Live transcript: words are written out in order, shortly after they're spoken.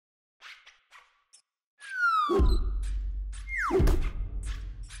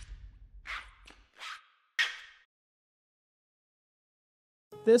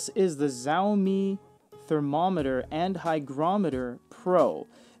This is the Xiaomi Thermometer and Hygrometer Pro.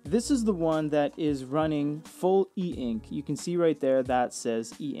 This is the one that is running full e-ink. You can see right there that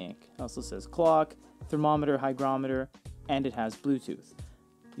says e-ink. It also says clock, thermometer, hygrometer, and it has Bluetooth.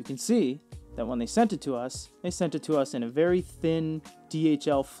 You can see that when they sent it to us in a very thin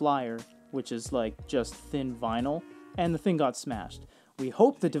DHL flyer, which is like just thin vinyl, and the thing got smashed. We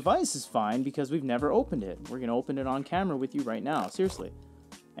hope the device is fine because we've never opened it. We're gonna open it on camera with you right now, seriously.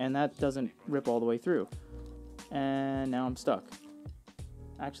 And that doesn't rip all the way through. And now I'm stuck.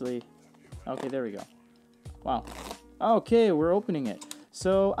 Actually, okay, there we go. Wow. Okay, we're opening it.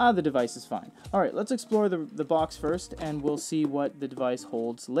 So, the device is fine. All right, let's explore the box first, and we'll see what the device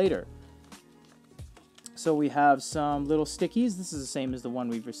holds later. So we have some little stickies. This is the same as the one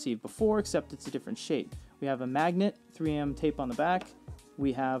we've received before, except it's a different shape. We have a magnet, 3M tape on the back.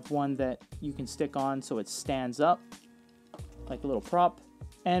 We have one that you can stick on so it stands up, like a little prop.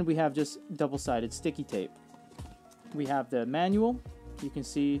 And we have just double-sided sticky tape. We have the manual. You can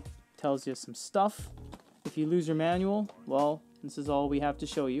see tells you some stuff. If you lose your manual, well, this is all we have to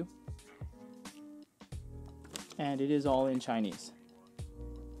show you. And it is all in Chinese.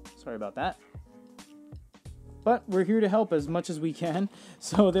 Sorry about that. But we're here to help as much as we can.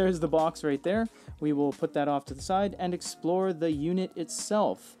 So there's the box right there. We will put that off to the side and explore the unit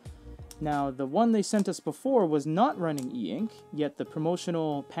itself. Now, the one they sent us before was not running e-ink, yet the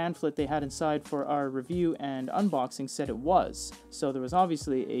promotional pamphlet they had inside for our review and unboxing said it was. So there was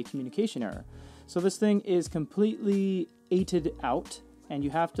obviously a communication error. So this thing is completely ATED out, and you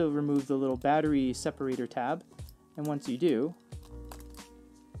have to remove the little battery separator tab. And once you do,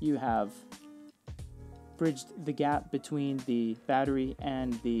 you have bridged the gap between the battery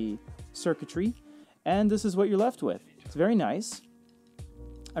and the circuitry. And this is what you're left with. It's very nice.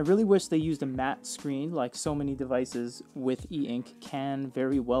 I really wish they used a matte screen like so many devices with e-ink can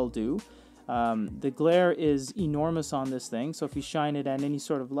very well do. The glare is enormous on this thing, so if you shine it at any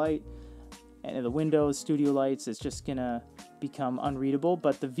sort of light, and the windows, studio lights, it's just gonna become unreadable.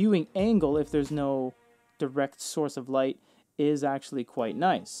 But the viewing angle, if there's no direct source of light, is actually quite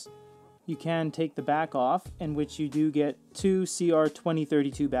nice. You can take the back off, in which you do get two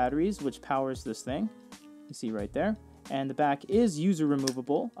CR2032 batteries, which powers this thing. You see right there. And the back is user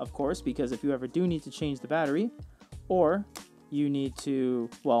removable, of course, because if you ever do need to change the battery, or you need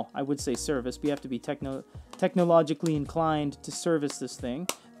to, well, I would say service, but you have to be technologically inclined to service this thing.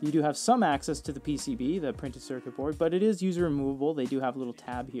 You do have some access to the PCB, the printed circuit board, but it is user removable. They do have a little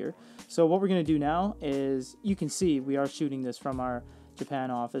tab here. So what we're going to do now is, you can see we are shooting this from our Japan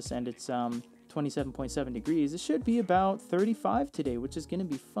office, and it's 27.7 degrees. It should be about 35 today, which is going to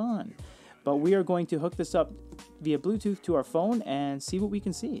be fun. But we are going to hook this up via Bluetooth to our phone and see what we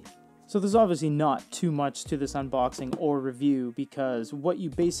can see. So there's obviously not too much to this unboxing or review, because what you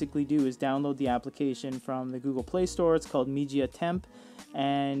basically do is download the application from the Google Play Store. It's called Media Temp,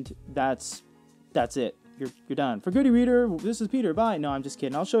 and that's it. You're done. For Goody Reader, this is Peter. Bye. No, I'm just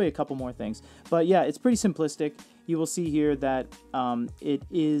kidding. I'll show you a couple more things. But yeah, it's pretty simplistic. You will see here that it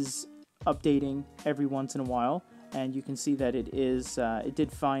is updating every once in a while. And you can see that it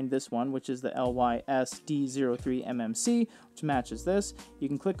did find this one, which is the LYSD03MMC, which matches this. You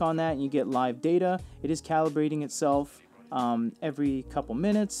can click on that and you get live data. It is calibrating itself every couple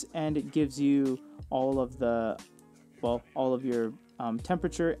minutes, and it gives you all of your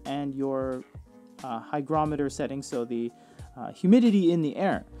temperature and your hygrometer settings, so the humidity in the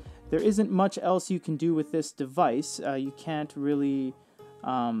air. There isn't much else you can do with this device. You can't really...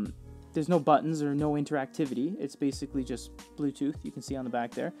 There's no buttons or no interactivity. It's basically just Bluetooth. You can see on the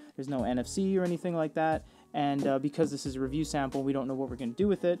back there. There's no NFC or anything like that. And because this is a review sample, we don't know what we're going to do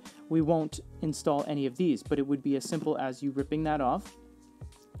with it. We won't install any of these, but it would be as simple as you ripping that off,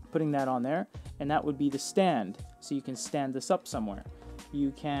 putting that on there, and that would be the stand. So you can stand this up somewhere.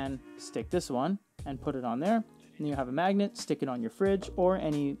 You can stick this one and put it on there. And you have a magnet, stick it on your fridge or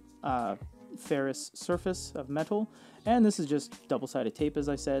any ferrous surface of metal. And this is just double-sided tape, as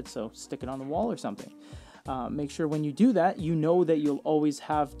I said, so stick it on the wall or something. Make sure when you do that, you know that you'll always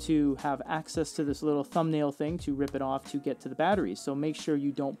have to have access to this little thumbnail thing to rip it off to get to the battery. So make sure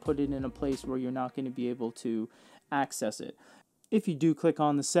you don't put it in a place where you're not going to be able to access it. If you do click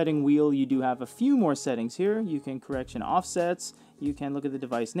on the setting wheel, you do have a few more settings here. You can correction offsets, you can look at the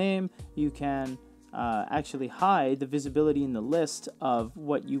device name, you can actually hide the visibility in the list of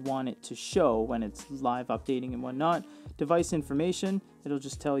what you want it to show when it's live updating and whatnot. Device information, it'll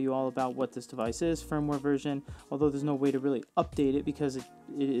just tell you all about what this device is, firmware version, although there's no way to really update it because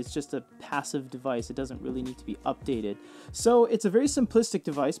it's just a passive device. It doesn't really need to be updated. So it's a very simplistic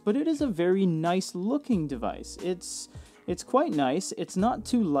device, but it is a very nice looking device. It's quite nice. It's not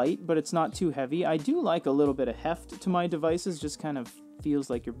too light, but it's not too heavy. I do like a little bit of heft to my devices, just kind of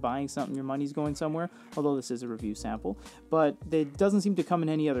feels like you're buying something, your money's going somewhere, although this is a review sample. But it doesn't seem to come in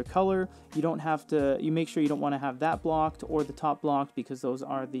any other color. You don't have to, you make sure you don't want to have that blocked or the top blocked because those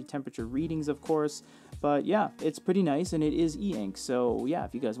are the temperature readings, of course. But yeah, it's pretty nice, and it is e-ink. So yeah,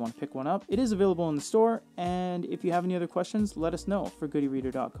 if you guys want to pick one up, it is available in the store. And if you have any other questions, let us know for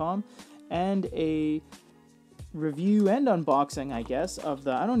goodyreader.com. And a review and unboxing, I guess, of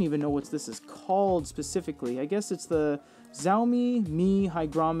the, I don't even know what this is called specifically. I guess it's the Xiaomi Mi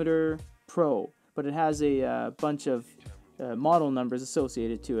Hygrometer Pro, but it has a bunch of model numbers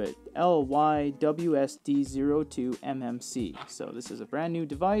associated to it. LYWSD02MMC. So this is a brand new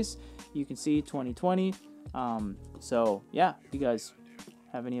device. You can see 2020. So yeah, if you guys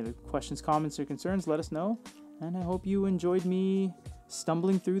have any other questions, comments, or concerns, let us know. And I hope you enjoyed me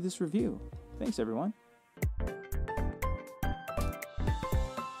stumbling through this review. Thanks, everyone.